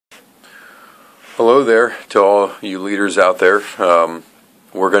Hello there to all you leaders out there.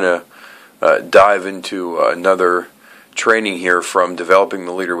 We're going to dive into another training here from Developing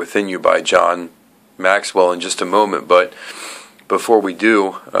the Leader Within You by John Maxwell in just a moment. But before we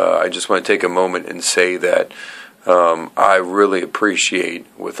do, I just want to take a moment and say that I really appreciate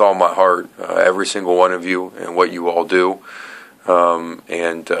with all my heart every single one of you and what you all do.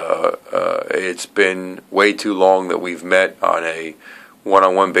 It's been way too long that we've met on a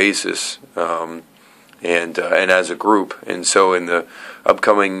one-on-one basis, and as a group. And so in the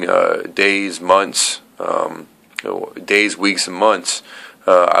upcoming days, weeks, and months,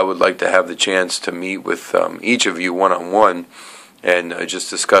 I would like to have the chance to meet with each of you one-on-one and just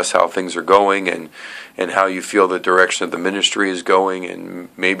discuss how things are going and how you feel the direction of the ministry is going, and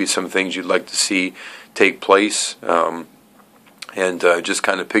maybe some things you'd like to see take place, and just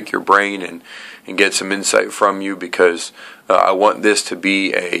kind of pick your brain and get some insight from you, because I want this to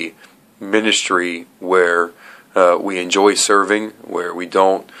be a ministry where we enjoy serving, where we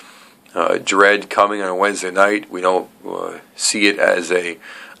don't dread coming on a Wednesday night. We don't see it as a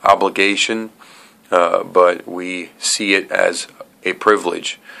obligation, but we see it as a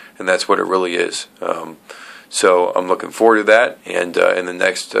privilege, and that's what it really is. So I'm looking forward to that, and in the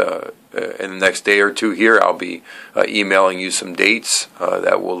next day or two here, I'll be emailing you some dates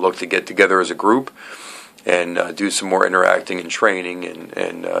that we'll look to get together as a group and do some more interacting and training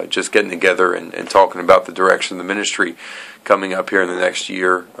and just getting together and talking about the direction of the ministry coming up here in the next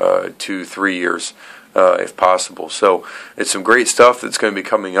year, 2-3 years, if possible. So it's some great stuff that's going to be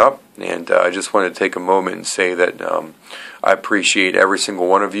coming up, and I just wanted to take a moment and say that I appreciate every single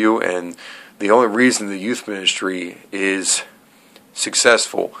one of you, and the only reason the youth ministry is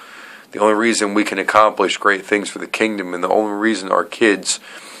successful, the only reason we can accomplish great things for the kingdom, and the only reason our kids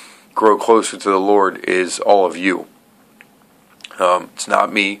grow closer to the Lord is all of you. It's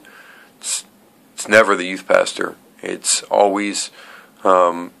not me. It's never the youth pastor. It's always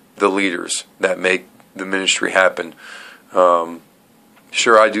the leaders that make the ministry happen.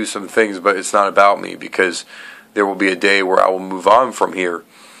 Sure, I do some things, but it's not about me, because there will be a day where I will move on from here,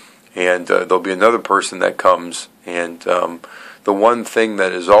 and there'll be another person that comes, and the one thing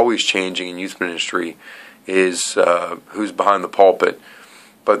that is always changing in youth ministry is who's behind the pulpit.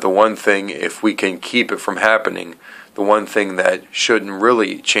 But the one thing, if we can keep it from happening, the one thing that shouldn't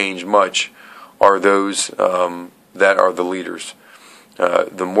really change much are those that are the leaders.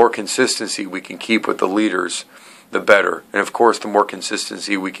 The more consistency we can keep with the leaders, the better. And of course, the more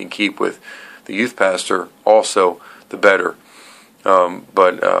consistency we can keep with the youth pastor, also, the better.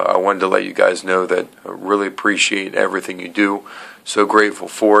 But I wanted to let you guys know that I really appreciate everything you do. So grateful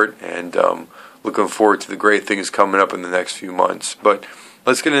for it, and looking forward to the great things coming up in the next few months. But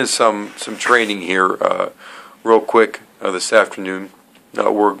let's get into some training here real quick this afternoon.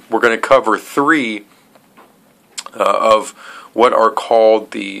 We're going to cover 3 of what are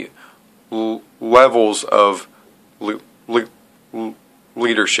called the levels of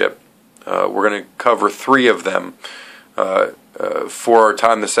leadership. We're going to cover 3 of them for our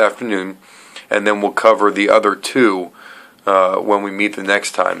time this afternoon, and then we'll cover the other 2 when we meet the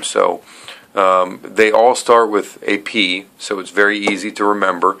next time. So they all start with a P, so it's very easy to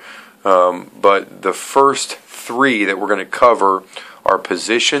remember. But the first 3 that we're going to cover are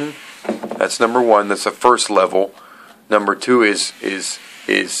position. That's number 1. That's the first level. Number 2 is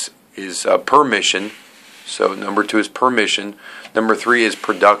permission. So number 2 is permission. Number 3 is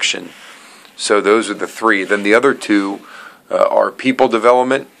production. So those are the 3. Then the other 2 are people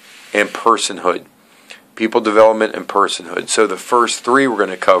development and personhood. People development and personhood. So the first 3 we're going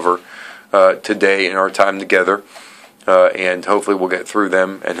to cover today in our time together, and hopefully we'll get through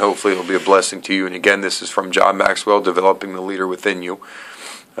them, and hopefully it'll be a blessing to you. And again, this is from John Maxwell, Developing the Leader Within You.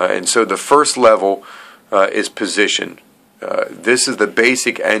 And so the first level is position. This is the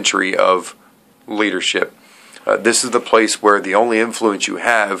basic entry of leadership. This is the place where the only influence you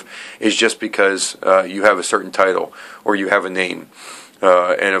have is just because you have a certain title or you have a name.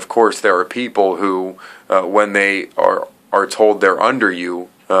 And of course, there are people who, when they are told they're under you,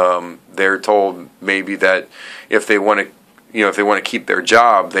 they're told maybe that if they want to keep their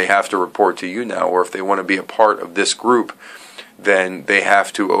job, they have to report to you now, or if they want to be a part of this group, then they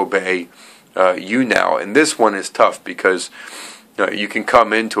have to obey you now. And this one is tough, because you can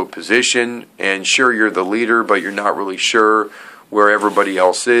come into a position and sure, you're the leader, but you're not really sure where everybody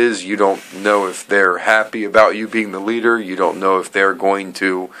else is. You don't know if they're happy about you being the leader. You don't know if they're going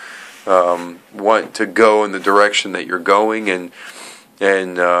to want to go in the direction that you're going, and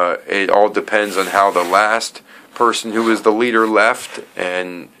it all depends on how the last person who was the leader left,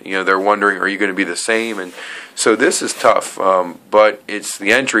 and they're wondering, are you going to be the same? And so this is tough, but it's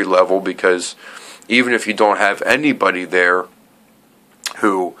the entry level, because even if you don't have anybody there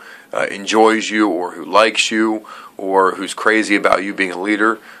who enjoys you or who likes you or who's crazy about you being a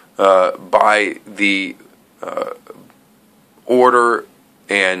leader, by the order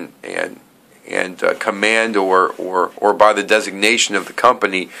and command or by the designation of the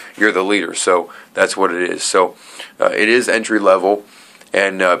company, you're the leader. So that's what it is. So it is entry level,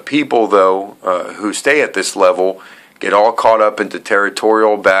 and people though who stay at this level get all caught up into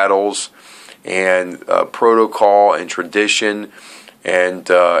territorial battles and protocol and tradition and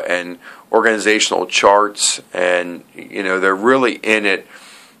organizational charts, and they're really in it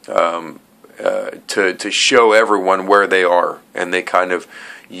to show everyone where they are, and they kind of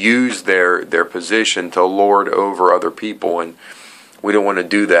use their position to lord over other people, and we don't want to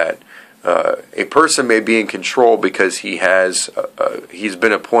do that. A person may be in control because he's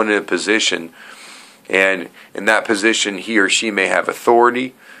been appointed a position, and in that position he or she may have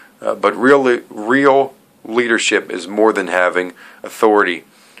authority, but real leadership is more than having authority.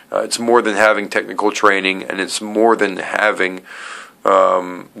 It's more than having technical training, and it's more than having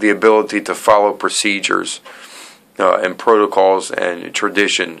the ability to follow procedures and protocols and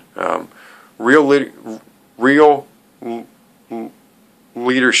tradition. Real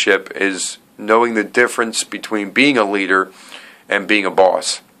leadership is knowing the difference between being a leader and being a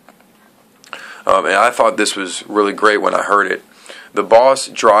boss. And I thought this was really great when I heard it. The boss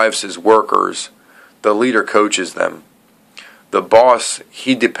drives his workers. The leader coaches them. The boss,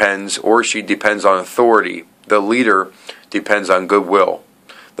 he depends or she depends on authority. The leader depends on goodwill.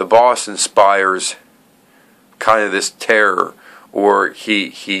 The boss inspires kind of this terror, or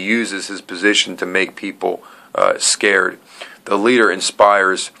he uses his position to make people scared. The leader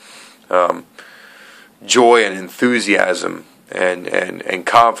inspires joy and enthusiasm and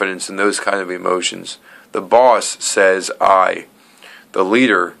confidence and those kind of emotions. The boss says I. The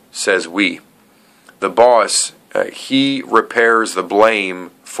leader says we. The boss, he repairs the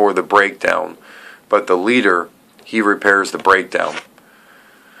blame for the breakdown, but the leader, he repairs the breakdown.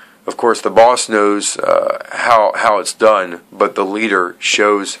 Of course, the boss knows how it's done, but the leader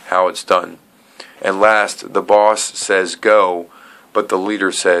shows how it's done. And last, the boss says go, but the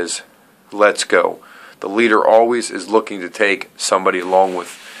leader says let's go. The leader always is looking to take somebody along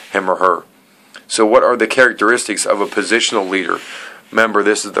with him or her. So what are the characteristics of a positional leader? Remember,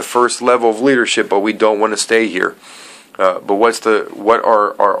 this is the first level of leadership, but we don't want to stay here. But what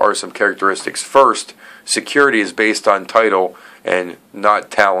are some characteristics? First, security is based on title and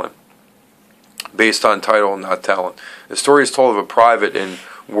not talent. Based on title and not talent. The story is told of a private in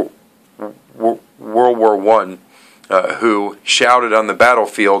World War I who shouted on the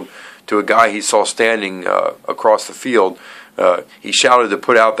battlefield to a guy he saw standing across the field. He shouted to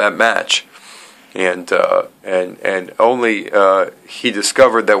put out that match. And only he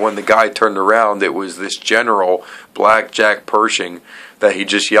discovered that when the guy turned around, it was this General Black Jack Pershing that he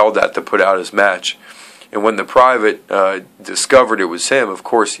just yelled at to put out his match. And when the private discovered it was him, of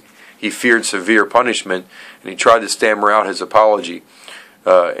course, he feared severe punishment, and he tried to stammer out his apology.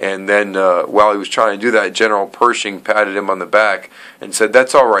 And then while he was trying to do that, General Pershing patted him on the back and said,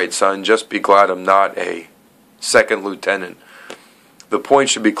 "That's all right, son. Just be glad I'm not a second lieutenant." The point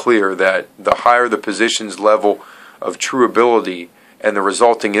should be clear that the higher the position's level of true ability and the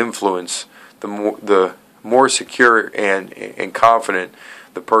resulting influence, the more secure and confident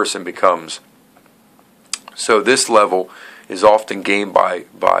the person becomes. So this level is often gained by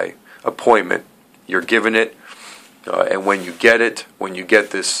appointment. You're given it, and when you get it, when you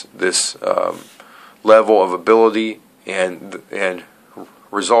get this level of ability and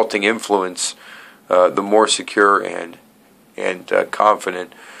resulting influence, the more secure and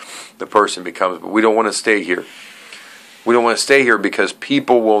confident the person becomes. But we don't want to stay here. We don't want to stay here because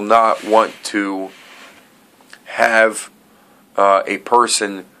people will not want to have a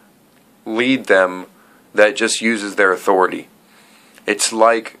person lead them that just uses their authority. It's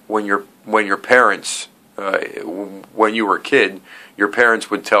like when your parents, when you were a kid, your parents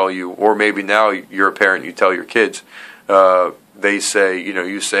would tell you, or maybe now you're a parent, you tell your kids, they say,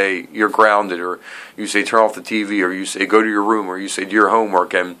 you say you're grounded, or you say turn off the TV, or you say go to your room, or you say do your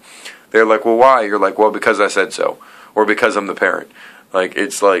homework, and they're like, well, why? You're like, well, because I said so, or because I'm the parent. Like,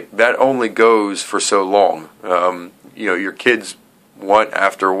 it's like that only goes for so long. Your kids want,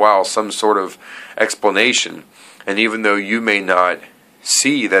 after a while, some sort of explanation, and even though you may not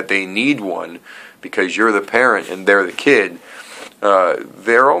see that they need one because you're the parent and they're the kid,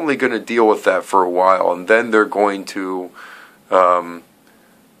 they're only going to deal with that for a while, and then they're going to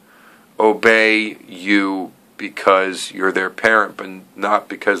obey you because you're their parent, but not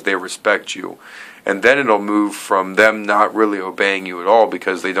because they respect you. And then it'll move from them not really obeying you at all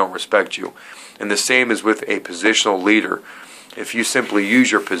because they don't respect you. And the same is with a positional leader. If you simply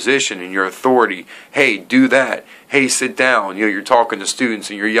use your position and your authority, hey, do that. Hey, sit down. You're talking to students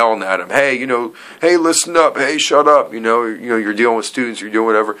and you're yelling at them. Hey, hey, listen up. Hey, shut up. You're dealing with students. You're doing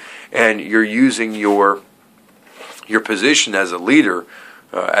whatever, and you're using your position as a leader,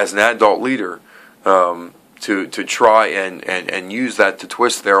 as an adult leader, to try and use that to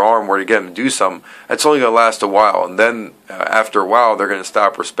twist their arm or to get them to do something. That's only going to last a while, and then after a while, they're going to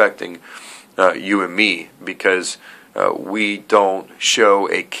stop respecting you and me because we don't show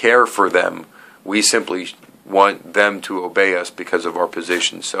a care for them. We simply want them to obey us because of our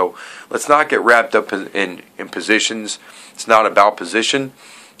position. So let's not get wrapped up in positions. It's not about position.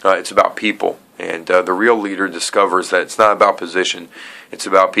 It's about people. And the real leader discovers that it's not about position. It's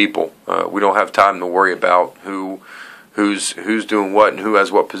about people. We don't have time to worry about who's doing what and who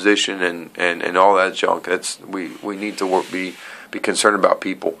has what position and all that junk. We need to be concerned about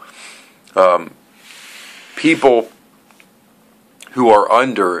people. People who are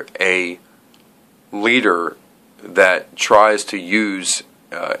under a leader that tries to use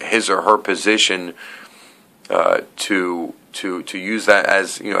his or her position to use that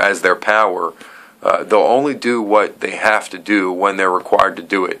as their power, they'll only do what they have to do when they're required to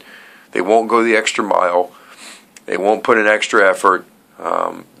do it. They won't go the extra mile. They won't put in extra effort.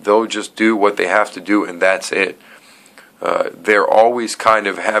 They'll just do what they have to do, and that's it. They're always kind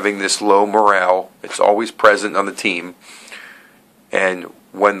of having this low morale. It's always present on the team. And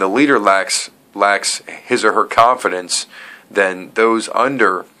when the leader lacks his or her confidence, then those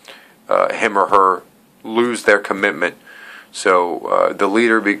under him or her lose their commitment. So the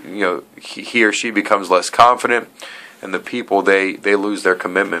leader, he or she becomes less confident, and the people they lose their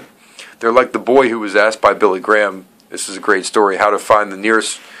commitment. They're like the boy who was asked by Billy Graham. This is a great story. How to find the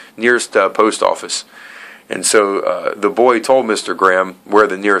nearest post office. And so the boy told Mr. Graham where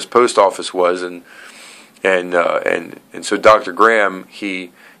the nearest post office was, and so Dr. Graham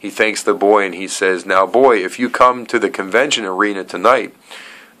he thanks the boy and he says, "Now, boy, if you come to the convention arena tonight,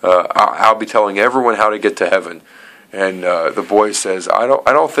 I'll be telling everyone how to get to heaven." And the boy says, "I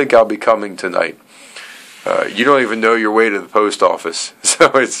don't think I'll be coming tonight. You don't even know your way to the post office." So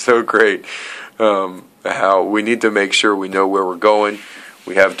it's so great how we need to make sure we know where we're going,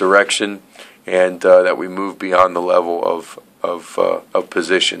 we have direction, and that we move beyond the level of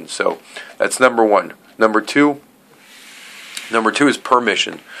position. So that's number one. Number two is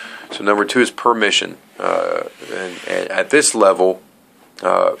permission. So number two is permission, and at this level,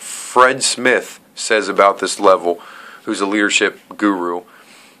 Fred Smith says about this level, who's a leadership guru.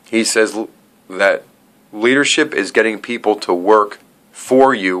 He says that leadership is getting people to work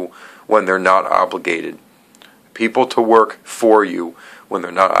for you when they're not obligated. People to work for you when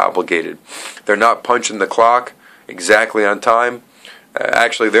they're not obligated. They're not punching the clock exactly on time.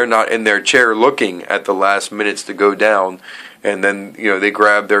 Actually, they're not in their chair looking at the last minutes to go down, and then they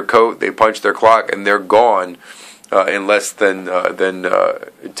grab their coat, they punch their clock, and they're gone in less than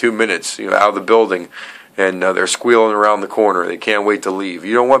 2 minutes, out of the building, and they're squealing around the corner. They can't wait to leave.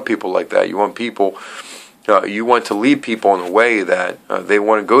 You don't want people like that. You want people. You want to lead people in a way that they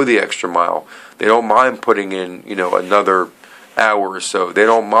want to go the extra mile. They don't mind putting in another hour or so. They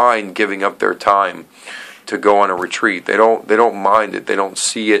don't mind giving up their time to go on a retreat. They don't mind it. They don't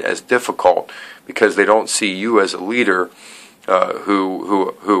see it as difficult because they don't see you as a leader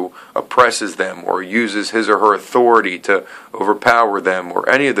who oppresses them or uses his or her authority to overpower them or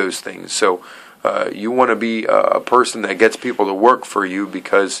any of those things. So you want to be a person that gets people to work for you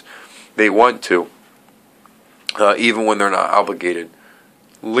because they want to, even when they're not obligated.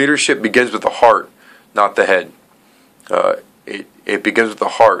 Leadership begins with the heart, not the head. It begins with the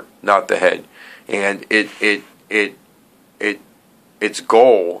heart, not the head. And its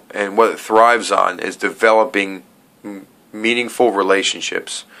goal and what it thrives on is developing meaningful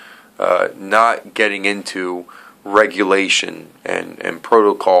relationships, not getting into regulation and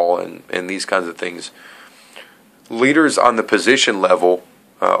protocol and these kinds of things. Leaders on the position level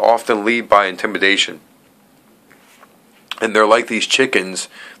often lead by intimidation. And they're like these chickens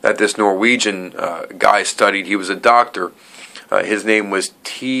that this Norwegian guy studied. He was a doctor. His name was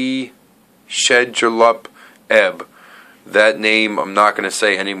T. Shedjelup Ebb. That name I'm not going to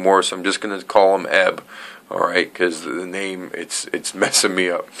say anymore, so I'm just going to call him Ebb. All right, because the name it's messing me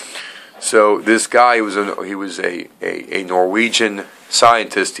up. So this guy he was a Norwegian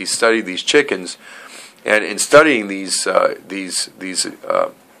scientist. He studied these chickens, and in studying these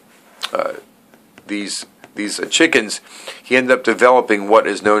chickens, he ended up developing what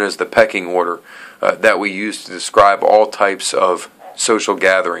is known as the pecking order that we use to describe all types of social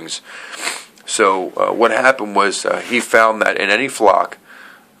gatherings. So what happened was he found that in any flock,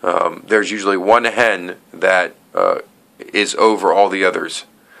 there's usually one hen that is over all the others.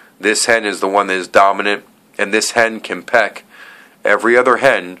 This hen is the one that is dominant, and this hen can peck every other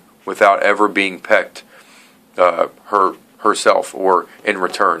hen without ever being pecked herself or in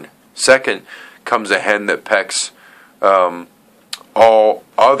return. Second comes a hen that pecks all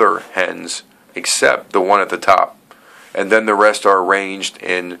other hens except the one at the top. And then the rest are arranged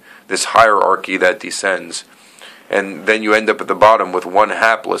in this hierarchy that descends. And then you end up at the bottom with one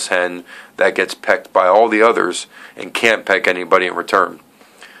hapless hen that gets pecked by all the others and can't peck anybody in return.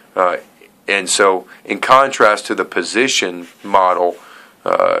 And so, in contrast to the position model,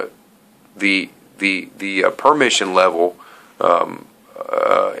 the permission level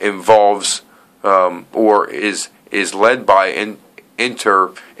involves or is led by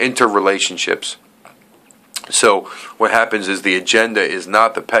interrelationships. So what happens is the agenda is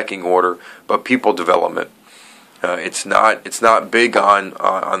not the pecking order, but people development. It's not big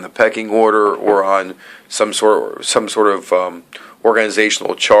on the pecking order or on some sort of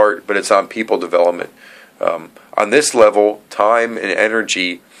organizational chart, but it's on people development. On this level, time and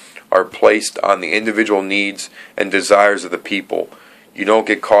energy are placed on the individual needs and desires of the people. You don't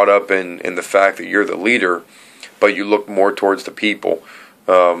get caught up in the fact that you're the leader, but you look more towards the people,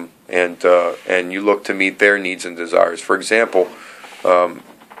 and you look to meet their needs and desires. For example,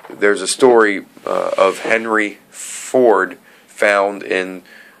 there's a story of Henry Ford found in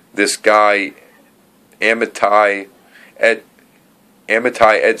this guy Amitai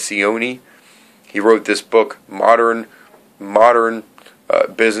Etzioni. He wrote this book, Modern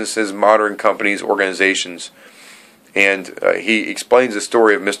Businesses, Modern Companies, Organizations, and he explains the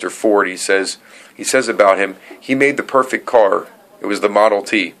story of Mr. Ford. He says about him, he made the perfect car. It was the Model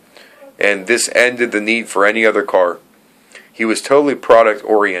T, and this ended the need for any other car. He was totally product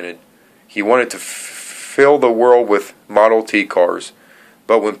oriented. He wanted to fill the world with Model T cars.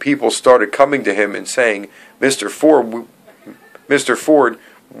 But when people started coming to him and saying, Mr. Ford,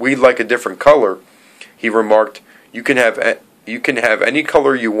 we'd like a different color, he remarked, you can have any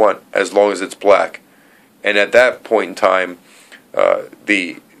color you want as long as it's black. And at that point in time,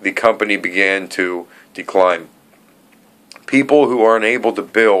 the company began to decline. People who are unable to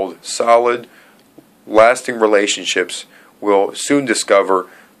build solid, lasting relationships will soon discover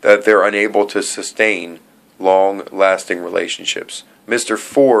that they're unable to sustain long-lasting relationships. Mr.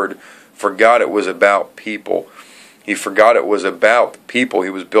 Ford forgot it was about people. He forgot it was about the people he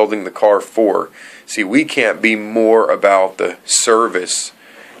was building the car for. See, we can't be more about the service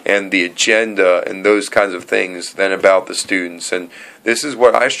and the agenda and those kinds of things than about the students. And this is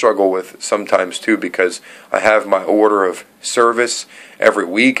what I struggle with sometimes too, because I have my order of service every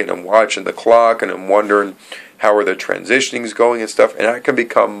week and I'm watching the clock and I'm wondering how are the transitionings going and stuff, and I can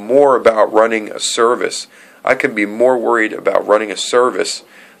become more about running a service. I can be more worried about running a service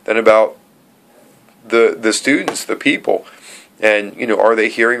than about the students, the people. And, are they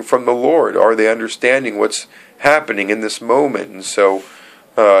hearing from the Lord? Are they understanding what's happening in this moment? And so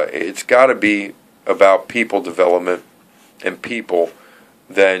it's got to be about people development and people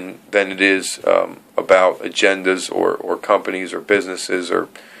than it is about agendas or companies or businesses or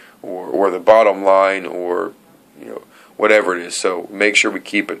the bottom line or whatever it is. So make sure we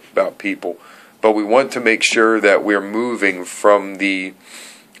keep it about people. But we want to make sure that we're moving from the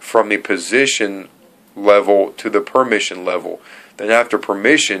position level to the permission level. Then after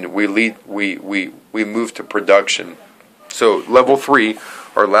permission, we move to production. So level 3,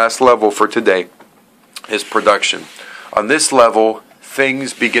 our last level for today, is production. On this level,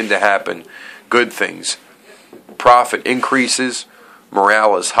 things begin to happen. Good things. Profit increases,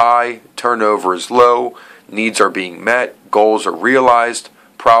 morale is high, turnover is low, needs are being met, goals are realized,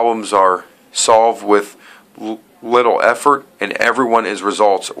 problems are solved with little effort, and everyone is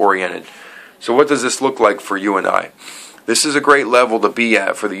results oriented. So what does this look like for you and I? This is a great level to be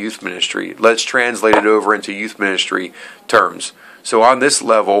at for the youth ministry. Let's translate it over into youth ministry terms. So on this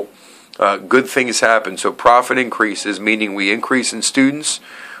level, good things happen. So profit increases, meaning we increase in students,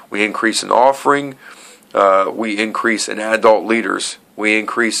 we increase in offering, we increase in adult leaders, we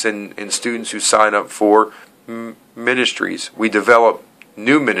increase in students who sign up for ministries. We develop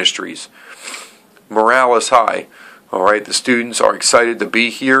new ministries. Morale is high. All right, the students are excited to be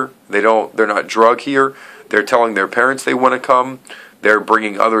here. They're not drug here. They're telling their parents they want to come. They're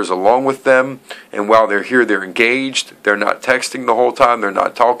bringing others along with them. And while they're here, they're engaged. They're not texting the whole time. They're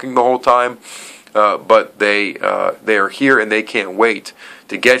not talking the whole time. But they are here and they can't wait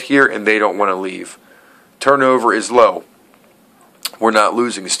to get here, and they don't want to leave. turnover is low. We're not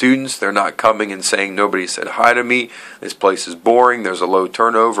losing students. They're not coming and saying, nobody said hi to me. This place is boring. There's a low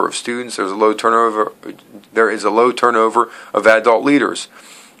turnover of students. There is a low turnover of adult leaders.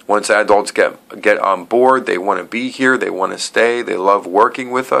 Once adults get on board, they want to be here. They want to stay. They love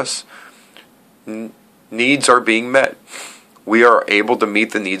working with us. Needs are being met. We are able to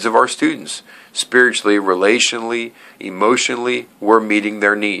meet the needs of our students. Spiritually, relationally, emotionally, we're meeting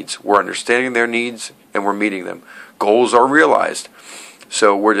their needs. We're understanding their needs and we're meeting them. Goals are realized.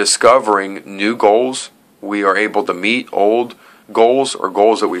 So we're discovering new goals. We are able to meet old goals or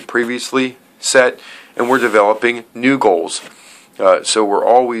goals that we previously set, and we're developing new goals. So we're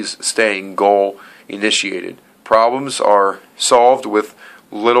always staying goal initiated. Problems are solved with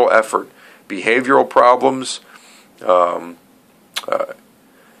little effort. Behavioral problems,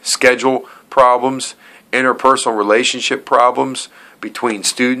 schedule problems, interpersonal relationship problems between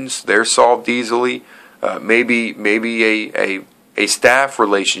students, they're solved easily. Maybe a staff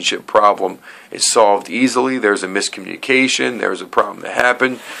relationship problem is solved easily. There's a miscommunication. There's a problem that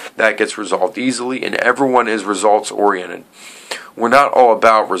happened. That gets resolved easily, and everyone is results oriented. We're not all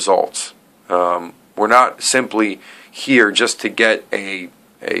about results. We're not simply here just to get a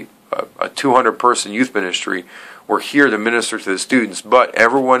 200-person youth ministry. We're here to minister to the students, but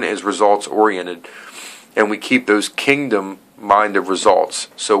everyone is results oriented, and we keep those kingdom-minded results.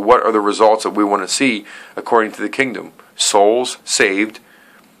 So what are the results that we want to see according to the kingdom? Souls saved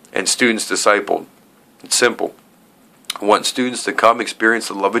and students discipled. It's simple. I want students to come experience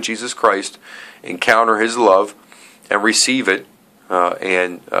the love of Jesus Christ, encounter His love, and receive it,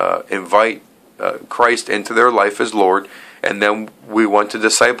 and invite Christ into their life as Lord, and then we want to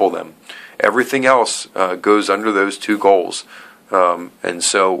disciple them. Everything else goes under those two goals. And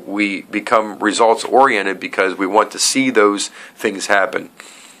so we become results oriented because we want to see those things happen.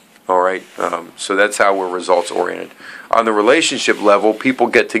 All right. So that's how we're results oriented. On the relationship level, people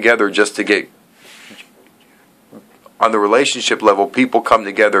get together just to get. On the relationship level, people come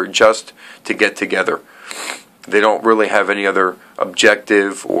together just to get together. They don't really have any other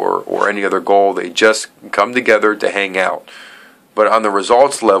objective or any other goal. They just come together to hang out. But on the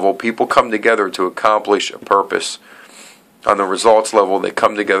results level, people come together to accomplish a purpose. On the results level, they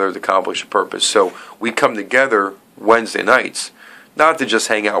come together to accomplish a purpose. So we come together Wednesday nights, not to just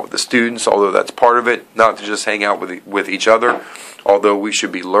hang out with the students, although that's part of it, not to just hang out with each other, although we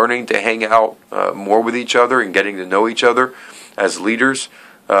should be learning to hang out more with each other and getting to know each other as leaders.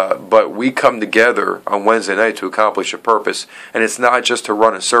 But we come together on Wednesday night to accomplish a purpose, and it's not just to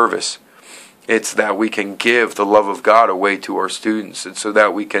run a service. It's that we can give the love of God away to our students, and so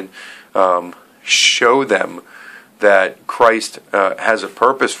that we can show them that Christ has a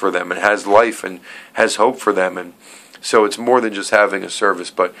purpose for them and has life and has hope for them. And so it's more than just having a service,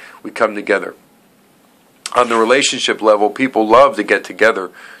 but we come together. On the relationship level, people love to get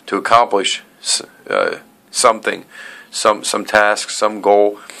together to accomplish something, some task, some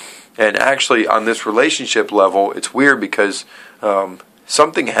goal. And actually, on this relationship level, it's weird because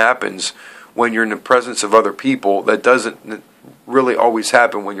something happens when you're in the presence of other people that doesn't really always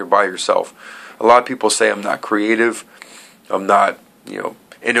happen when you're by yourself. A lot of people say I'm not creative, I'm not,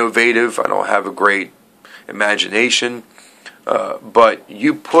 innovative, I don't have a great imagination. But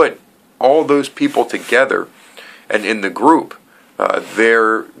you put all those people together, and in the group,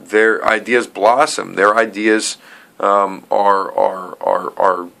 their ideas blossom. Their ideas are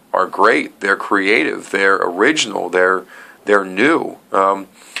great. They're creative. They're original. They're new.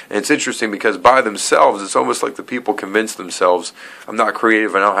 And it's interesting because by themselves, it's almost like the people convince themselves, I'm not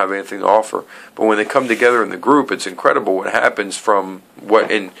creative, I don't have anything to offer. But when they come together in the group, it's incredible what happens from what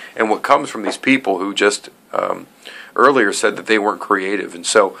comes from these people who just earlier said that they weren't creative. And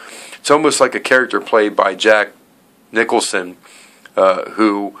so it's almost like a character played by Jack Nicholson,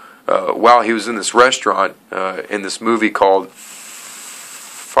 who, while he was in this restaurant, in this movie called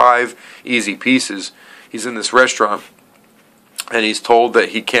 5 Easy Pieces, he's in this restaurant, and he's told that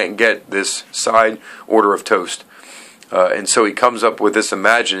he can't get this side order of toast. And so he comes up with this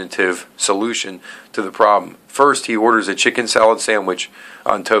imaginative solution to the problem. First, he orders a chicken salad sandwich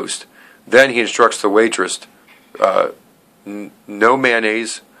on toast. Then he instructs the waitress, no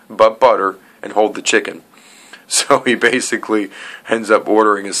mayonnaise, but butter, and hold the chicken. So he basically ends up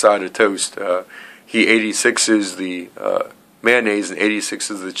ordering a side of toast. He 86s the mayonnaise and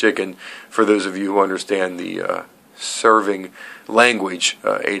 86s the chicken. For those of you who understand the serving language,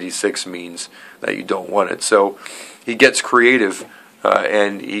 86 means that you don't want it. So he gets creative,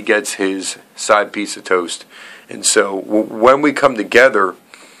 and he gets his side piece of toast. And so when we come together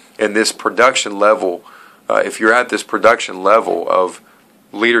in this production level, if you're at this production level of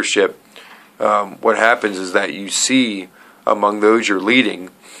leadership, what happens is that you see among those you're leading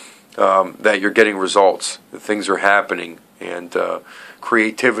that you're getting results, that things are happening, and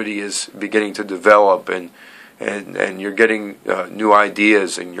creativity is beginning to develop, and you're getting new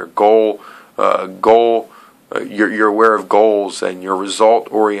ideas, and your you're aware of goals, and you're result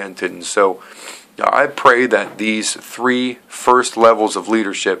oriented. And so I pray that these 3 first levels of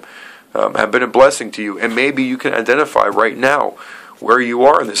leadership have been a blessing to you, and maybe you can identify right now where you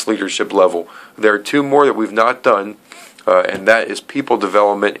are in this leadership level. There are 2 more that we've not done, and that is people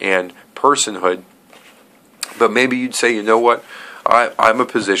development and personhood. But maybe you'd say, you know what, I'm a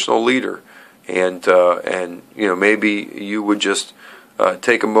positional leader, and maybe you would just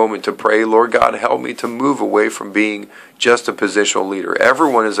take a moment to pray, Lord God, help me to move away from being just a positional leader.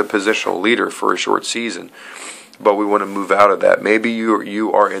 Everyone is a positional leader for a short season, but we want to move out of that. Maybe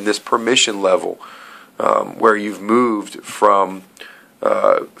you are in this permission level where you've moved from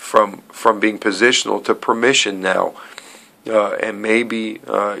being positional to permission now, and maybe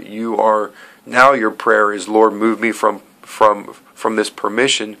you are now. Your prayer is, Lord, move me from this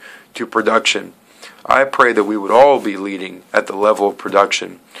permission to production. I pray that we would all be leading at the level of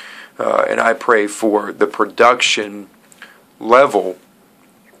production, and I pray for the production level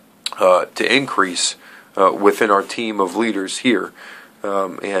to increase within our team of leaders here.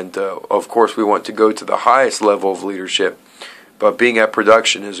 Of course, we want to go to the highest level of leadership, but being at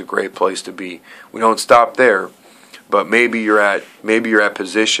production is a great place to be. We don't stop there, but maybe you're at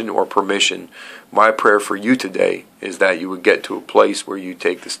position or permission. My prayer for you today is that you would get to a place where you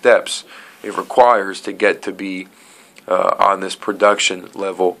take the steps it requires to get to be on this production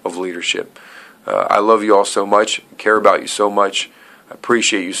level of leadership. I love you all so much, care about you so much, I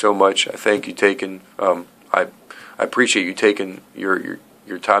appreciate you so much. I thank you taking I appreciate you taking your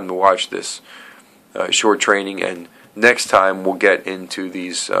time to watch this short training, and next time we'll get into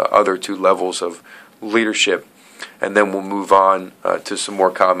these other 2 levels of leadership, and then we'll move on to some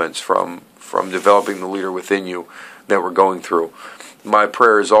more comments from developing the leader within you that we're going through. My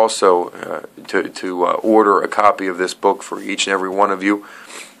prayer is also to order a copy of this book for each and every one of you,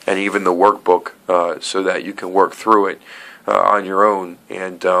 and even the workbook, so that you can work through it on your own,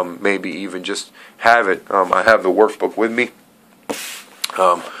 and maybe even just have it. I have the workbook with me.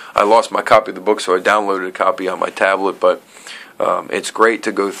 I lost my copy of the book, so I downloaded a copy on my tablet, but it's great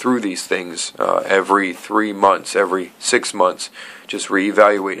to go through these things every 3 months, every 6 months, just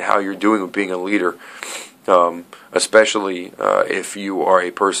reevaluate how you're doing with being a leader. Especially if you are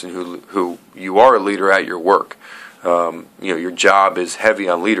a person who you are a leader at your work. Your job is heavy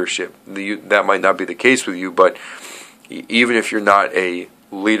on leadership. That might not be the case with you, but even if you're not a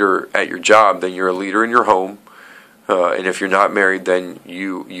leader at your job, then you're a leader in your home. And if you're not married, then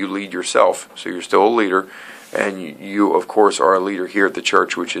you lead yourself. So you're still a leader, and you of course are a leader here at the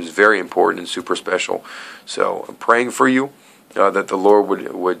church, which is very important and super special. So I'm praying for you. That the Lord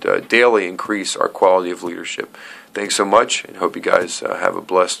would daily increase our quality of leadership. Thanks so much, and hope you guys have a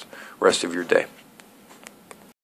blessed rest of your day.